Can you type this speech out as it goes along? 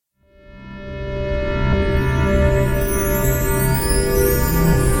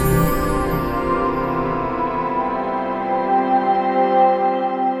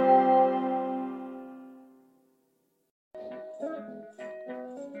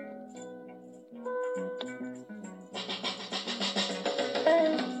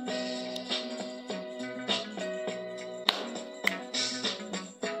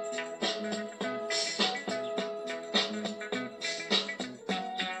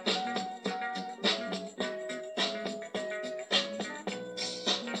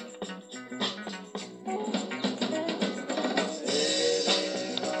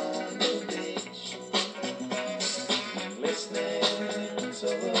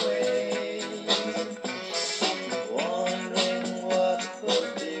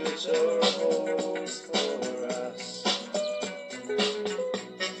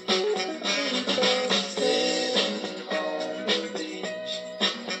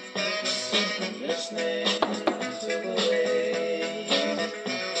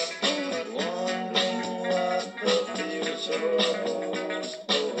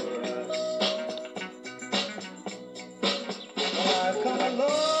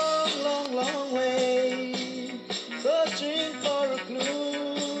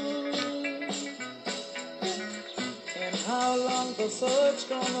search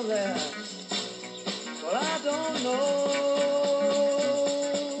gonna last? Well, I don't know.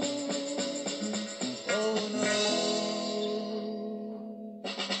 Oh no.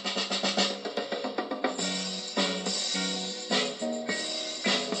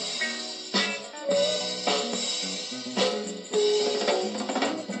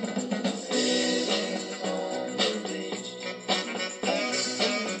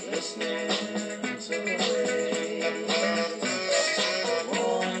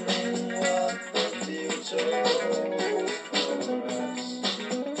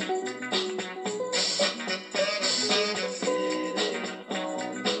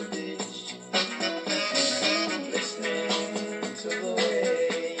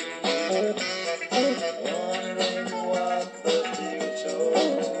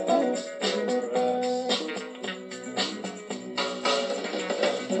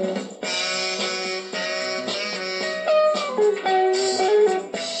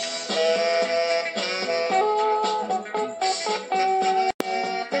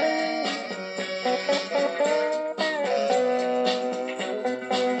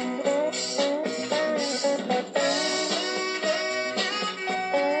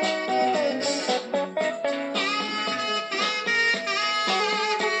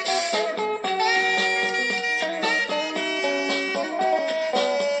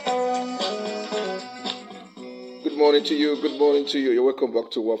 Good morning to you. Good morning to you. You're welcome back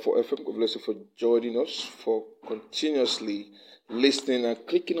to WAFO FM. God bless you for joining us, for continuously listening and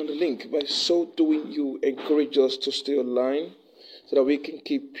clicking on the link. By so doing, you encourage us to stay online so that we can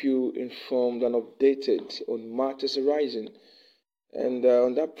keep you informed and updated on matters arising. And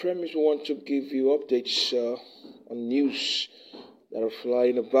on that premise, we want to give you updates on news that are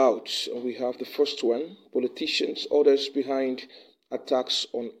flying about. And we have the first one: politicians, others behind attacks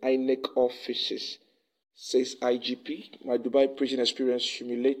on INEC offices. Says IGP, my Dubai prison experience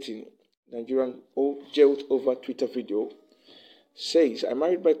humiliating. Nigerian jailed over Twitter video. Says, I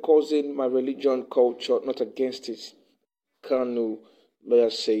married my cousin, my religion, culture, not against it. Kanu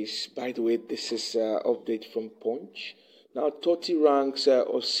lawyer says, by the way, this is update from Punch. Now 30 ranks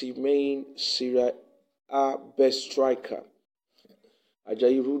Osimhen Syria are best striker.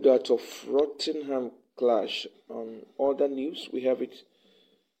 Ajayi ruled out of Rotherham clash. On other news, we have it.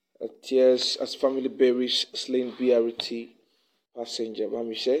 Tears as family buries slain BRT passenger.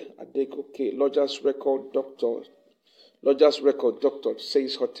 Bamise Adegoke, Lodger's record doctor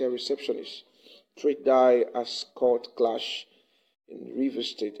says hotel receptionist. Trade die as court clash in Rivers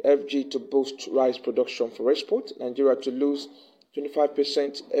State. FG to boost rice production for export. Nigeria to lose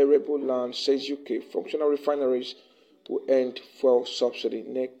 25% arable land, says UK. Functional refineries will end fuel subsidy.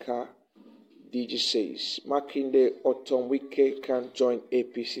 NECA DG says, Makinde Otom Wike can join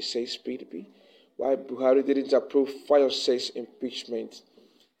APC, says PDP. Why Buhari didn't approve Fire says impeachment,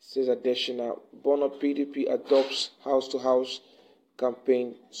 says Adeshina. Bono PDP adopts house-to-house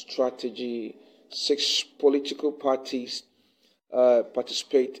campaign strategy. 6 political parties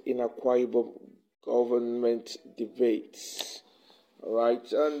participate in Akwa Ibom government debates. All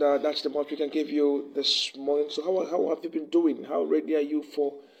right, and that's the most we can give you this morning. So how have you been doing? How ready are you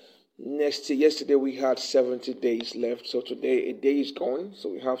for next year? Yesterday we had 70 days left, so today a day is gone, so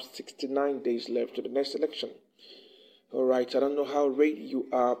we have 69 days left to the next election. All right, I don't know how ready you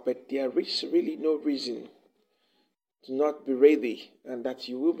are, but there is really no reason to not be ready, and that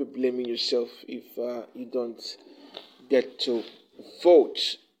you will be blaming yourself if you don't get to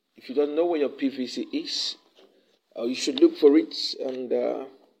vote. If you don't know where your PVC is, you should look for it and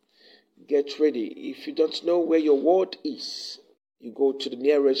get ready. If you don't know where your ward is, you go to the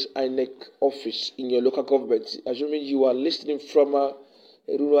nearest INEC office in your local government. Assuming you are listening from a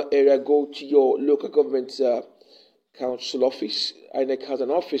rural area, go to your local government council office. INEC has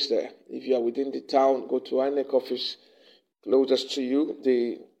an office there. If you are within the town, go to INEC office closest to you.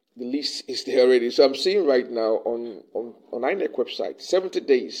 The list is there already. So I'm seeing right now on INEC website, 70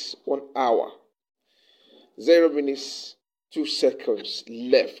 days, 1 hour, 0 minutes, 2 seconds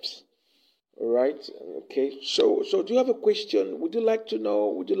left. All right. Okay. So do you have a question? Would you like to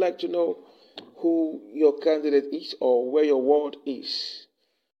know who your candidate is or where your ward is?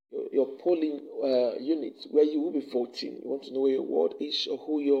 Your polling unit, where you will be voting. You want to know where your ward is or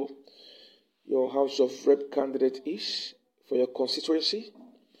who your House of Rep candidate is for your constituency?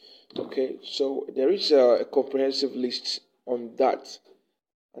 Okay. So there is a comprehensive list on that,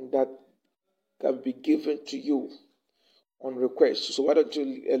 and that can be given to you on request. So why don't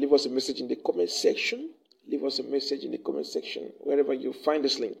you leave us a message in the comment section? Leave us a message in the comment section wherever you find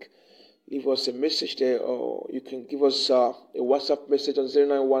this link. Leave us a message there, or you can give us a WhatsApp message on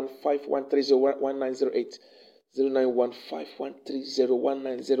 091-5130-1908.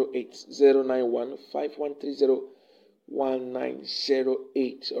 09151301908,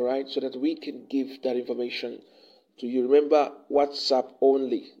 09151301908. All right, so that we can give that information to you. Remember, WhatsApp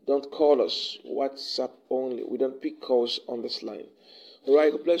only. Don't call us. WhatsApp only. We don't pick calls on this line. All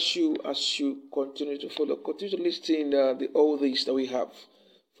right, God bless you as you continue to follow. Continue to listen the oldies that we have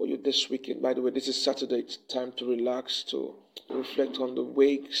for you this weekend. By the way, this is Saturday. It's time to relax, to reflect on the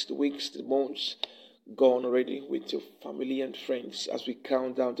weeks, the months gone already with your family and friends as we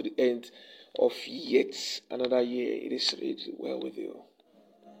count down to the end of yet another year. It is really well with you.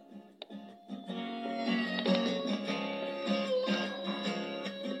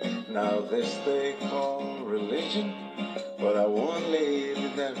 Now this they call religion, but I won't live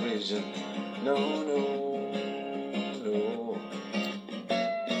in that region. No, no, no.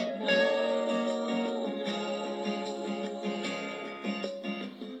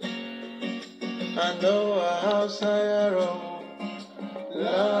 I know a house I roll,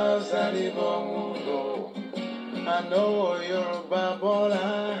 loves that go. I know a Yoruba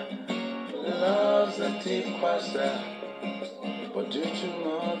bola, loves a tikwasa. But due to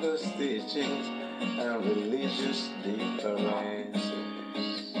mother's teachings and religious differences,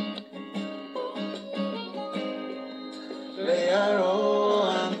 they are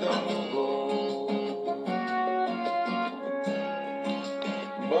all undoable.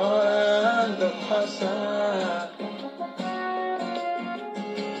 But and the pastor,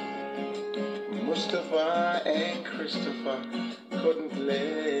 Mustafa and Christopher couldn't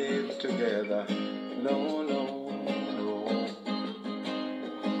live together. No, no.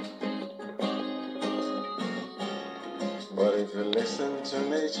 But if you listen to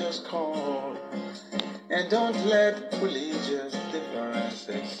nature's call and don't let religious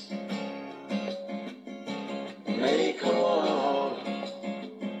differences make a wall,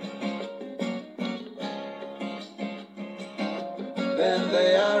 then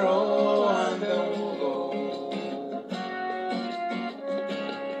they are all on the go.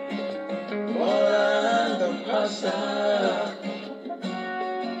 But and the pastor,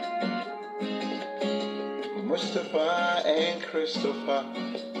 Mustafa and Christopher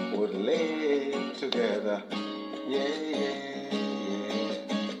would live together. Yeah, yeah, yeah.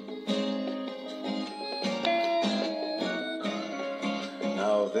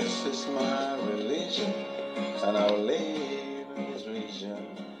 Now this is my religion, and I'll live in this region.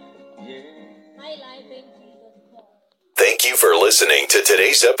 Yeah. Thank you for listening to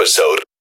today's episode